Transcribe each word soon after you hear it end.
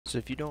So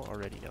if you don't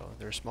already know,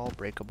 there are small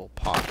breakable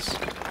pots in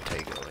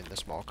Tego in the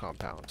small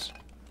compounds.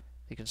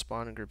 They can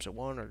spawn in groups of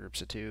 1 or groups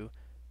of 2.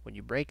 When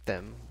you break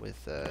them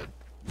with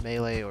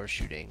melee or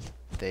shooting,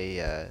 they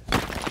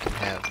can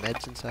have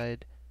meds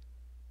inside,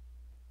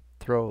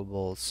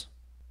 throwables,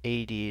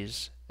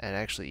 AEDs, and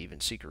actually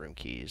even secret room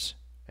keys.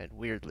 And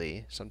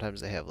weirdly, sometimes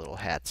they have little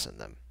hats in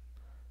them.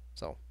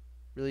 So,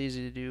 really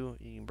easy to do.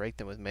 You can break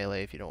them with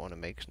melee if you don't want to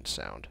make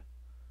sound.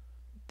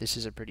 This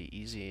is a pretty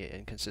easy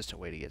and consistent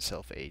way to get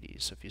self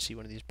AEDs. So if you see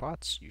one of these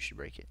pots, you should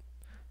break it.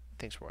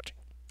 Thanks for watching.